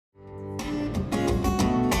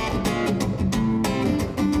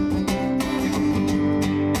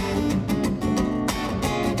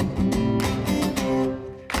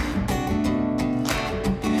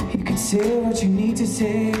Say what you need to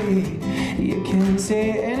say. You can say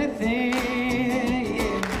anything,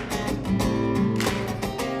 yeah.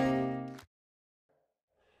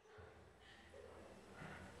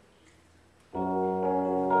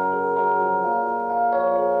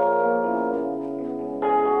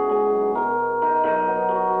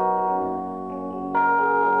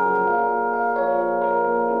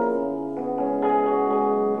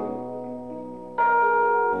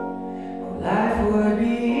 Life would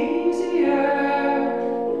be easier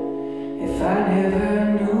if I never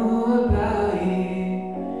knew about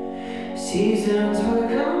you. Seasons would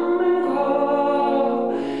come and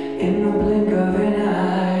go in the blink of an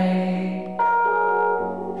eye,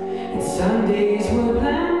 and Sundays were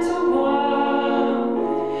planned to one.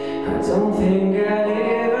 I don't think I'd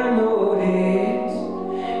ever notice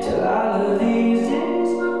till all of these days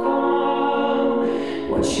were gone.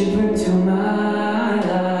 What you bring to my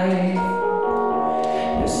life.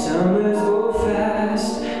 Summers go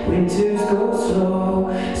fast, winters go slow.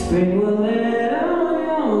 Spring will let all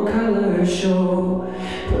your colors show,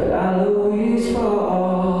 but I'll always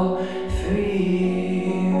fall for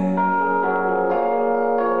you.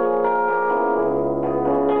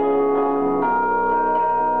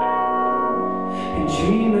 And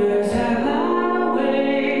dreamers have lied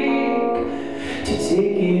awake to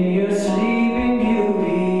take in your sleeping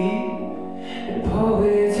beauty, and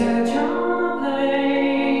poets have drawn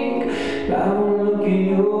I won't look in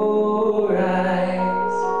your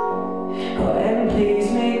eyes. Oh, and please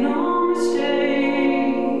make no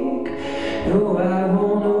mistake. No, I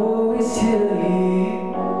won't always tell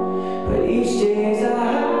you, but each day's a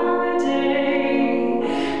holiday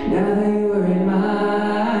now that you're in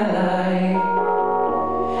my life.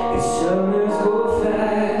 And summers go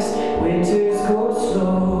fast, winters go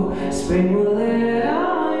slow. Spring will let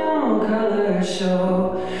all your colors show,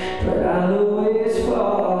 but I'll always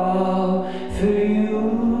fall for you.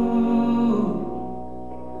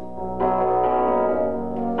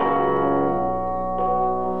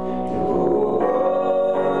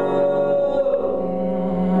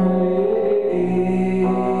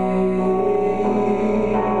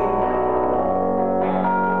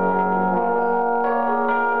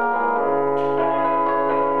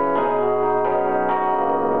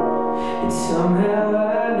 And somehow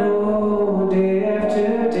I know day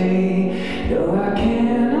after day, though I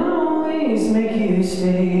can't always make you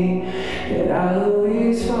stay, that I'll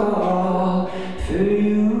always fall for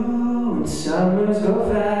you. And summers go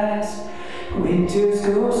fast, winters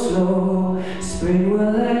go slow. Spring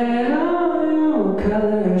will